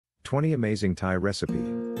20 Amazing Thai Recipe.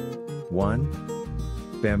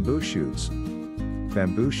 1. Bamboo shoots.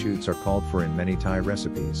 Bamboo shoots are called for in many Thai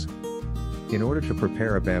recipes. In order to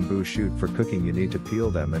prepare a bamboo shoot for cooking, you need to peel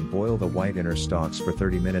them and boil the white inner stalks for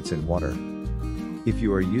 30 minutes in water. If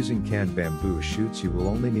you are using canned bamboo shoots, you will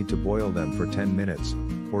only need to boil them for 10 minutes,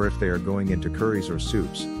 or if they are going into curries or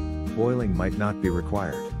soups, boiling might not be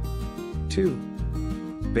required. 2.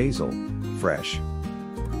 Basil, fresh.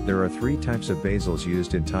 There are 3 types of basils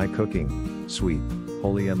used in Thai cooking: sweet,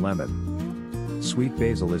 holy and lemon. Sweet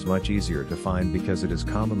basil is much easier to find because it is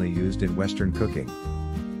commonly used in Western cooking.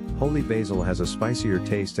 Holy basil has a spicier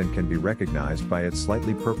taste and can be recognized by its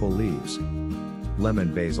slightly purple leaves.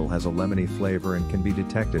 Lemon basil has a lemony flavor and can be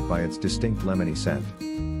detected by its distinct lemony scent.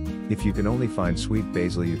 If you can only find sweet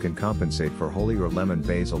basil, you can compensate for holy or lemon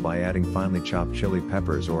basil by adding finely chopped chili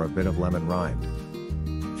peppers or a bit of lemon rind.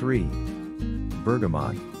 3.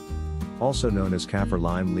 Bergamot, also known as kaffir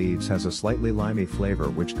lime leaves, has a slightly limey flavor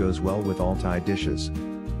which goes well with all Thai dishes.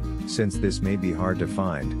 Since this may be hard to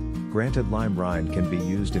find, granted lime rind can be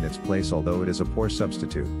used in its place, although it is a poor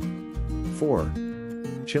substitute. 4.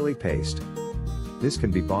 Chili paste. This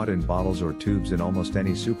can be bought in bottles or tubes in almost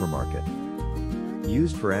any supermarket.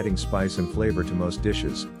 Used for adding spice and flavor to most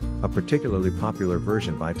dishes, a particularly popular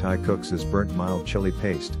version by Thai cooks is burnt mild chili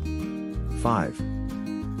paste. 5.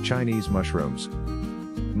 Chinese mushrooms.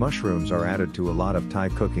 Mushrooms are added to a lot of Thai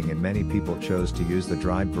cooking, and many people chose to use the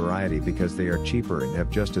dried variety because they are cheaper and have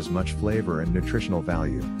just as much flavor and nutritional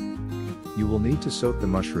value. You will need to soak the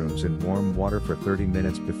mushrooms in warm water for 30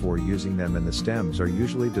 minutes before using them, and the stems are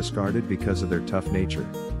usually discarded because of their tough nature.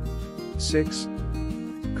 6.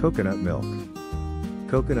 Coconut milk.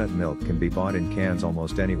 Coconut milk can be bought in cans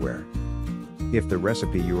almost anywhere. If the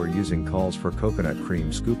recipe you are using calls for coconut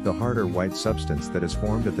cream, scoop the harder white substance that is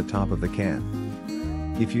formed at the top of the can.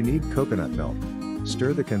 If you need coconut milk,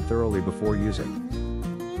 stir the can thoroughly before using.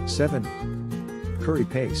 7. Curry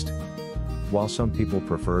paste. While some people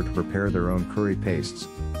prefer to prepare their own curry pastes,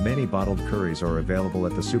 many bottled curries are available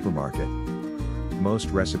at the supermarket.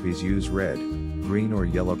 Most recipes use red, green or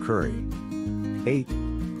yellow curry. 8.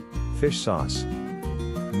 Fish sauce.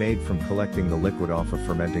 Made from collecting the liquid off of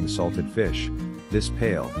fermenting salted fish, this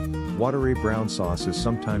pale, watery brown sauce is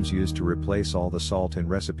sometimes used to replace all the salt in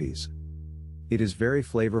recipes. It is very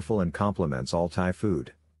flavorful and complements all Thai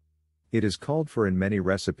food. It is called for in many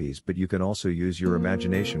recipes, but you can also use your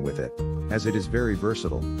imagination with it, as it is very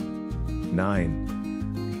versatile.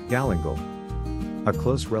 9. Galangal. A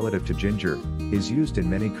close relative to ginger, is used in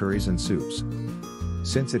many curries and soups.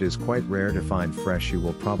 Since it is quite rare to find fresh, you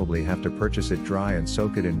will probably have to purchase it dry and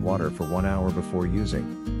soak it in water for 1 hour before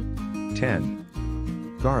using. 10.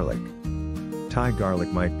 Garlic. Thai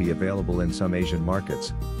garlic might be available in some Asian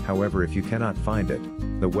markets, however, if you cannot find it,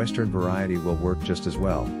 the Western variety will work just as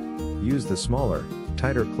well. Use the smaller,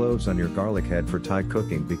 tighter cloves on your garlic head for Thai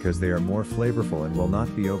cooking because they are more flavorful and will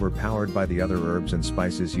not be overpowered by the other herbs and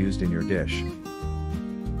spices used in your dish.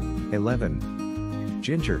 11.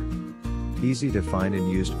 Ginger. Easy to find and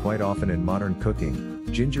used quite often in modern cooking,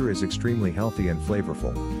 ginger is extremely healthy and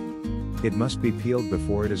flavorful. It must be peeled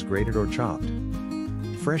before it is grated or chopped.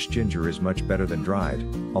 Fresh ginger is much better than dried,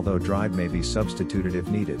 although dried may be substituted if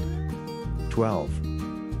needed. 12.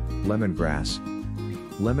 Lemongrass.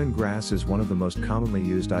 Lemongrass is one of the most commonly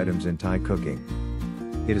used items in Thai cooking.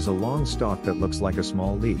 It is a long stalk that looks like a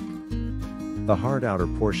small leek. The hard outer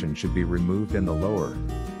portion should be removed and the lower,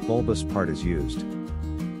 bulbous part is used.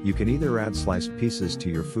 You can either add sliced pieces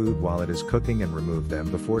to your food while it is cooking and remove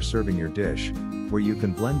them before serving your dish, or you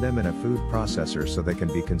can blend them in a food processor so they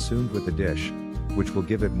can be consumed with the dish, which will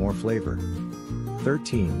give it more flavor.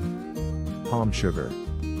 13. Palm sugar.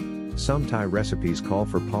 Some Thai recipes call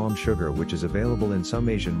for palm sugar, which is available in some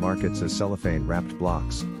Asian markets as cellophane-wrapped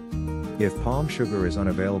blocks. If palm sugar is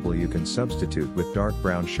unavailable, you can substitute with dark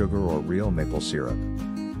brown sugar or real maple syrup.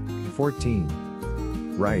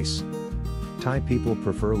 14. Rice. Thai people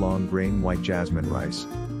prefer long-grain white jasmine rice.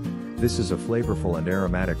 This is a flavorful and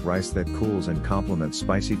aromatic rice that cools and complements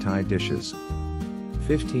spicy Thai dishes.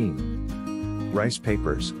 15. Rice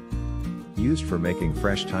papers. Used for making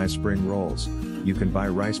fresh Thai spring rolls, you can buy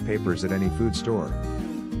rice papers at any food store.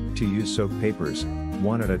 To use, soak papers,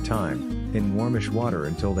 one at a time, in warmish water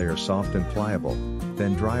until they are soft and pliable,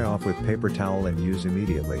 then dry off with paper towel and use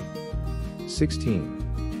immediately.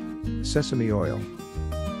 16. Sesame oil.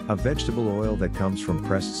 A vegetable oil that comes from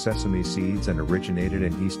pressed sesame seeds and originated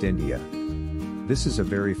in East India. This is a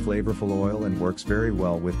very flavorful oil and works very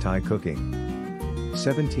well with Thai cooking.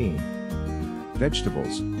 17.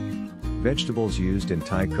 Vegetables. Vegetables used in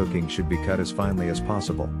Thai cooking should be cut as finely as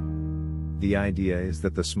possible. The idea is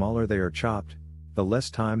that the smaller they are chopped, the less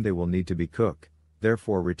time they will need to be cooked,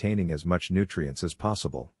 therefore retaining as much nutrients as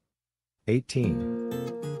possible. 18.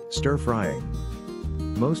 Stir frying.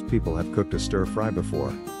 Most people have cooked a stir fry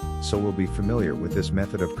before, so will be familiar with this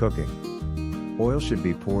method of cooking. Oil should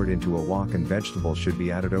be poured into a wok and vegetables should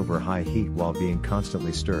be added over high heat while being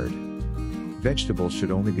constantly stirred. Vegetables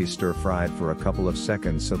should only be stir-fried for a couple of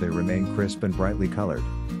seconds so they remain crisp and brightly colored.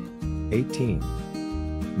 18.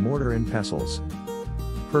 Mortar and pestles.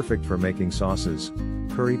 Perfect for making sauces,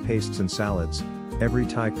 curry pastes and salads. Every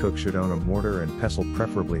Thai cook should own a mortar and pestle,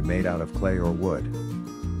 preferably made out of clay or wood.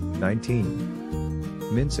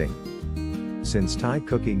 19. Mincing. Since Thai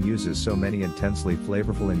cooking uses so many intensely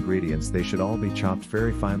flavorful ingredients, they should all be chopped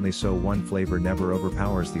very finely so one flavor never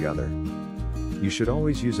overpowers the other. You should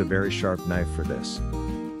always use a very sharp knife for this.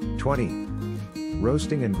 20.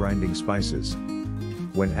 Roasting and grinding spices.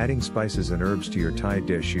 When adding spices and herbs to your Thai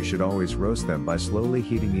dish, you should always roast them by slowly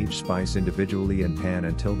heating each spice individually in pan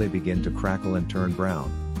until they begin to crackle and turn brown.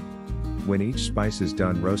 When each spice is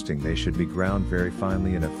done roasting, they should be ground very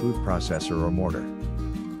finely in a food processor or mortar.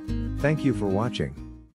 Thank you for watching.